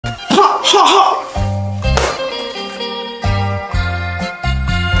好。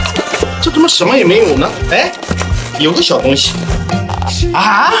这怎么什么也没有呢？哎，有个小东西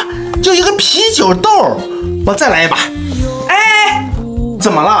啊，就一个啤酒豆，我再来一把。哎，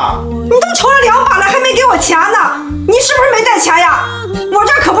怎么了？你都抽了2把了，还没给我钱呢？你是不是没带钱呀？我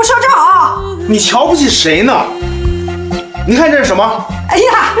这可不赊账啊！你瞧不起谁呢？你看这是什么？哎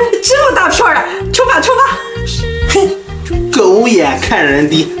呀，这么大票啊！抽吧抽吧。哼，狗眼看人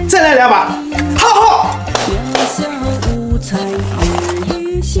低，再来2把。好。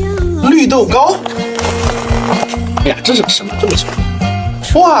绿豆糕。哎呀，这是个什么？这么小？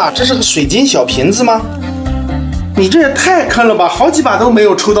哇，这是个水晶小瓶子吗？你这也太坑了吧！好几把都没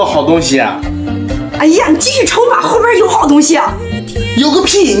有抽到好东西啊！哎呀，你继续抽吧，后边有好东西啊！有个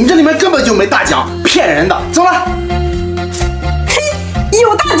屁！你这里面根本就没大奖，骗人的！走了。嘿，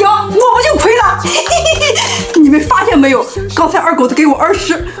有大奖，我不就亏了？嘿嘿嘿！你们发现没有？刚才二狗子给我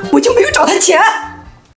20，我就没有找他钱。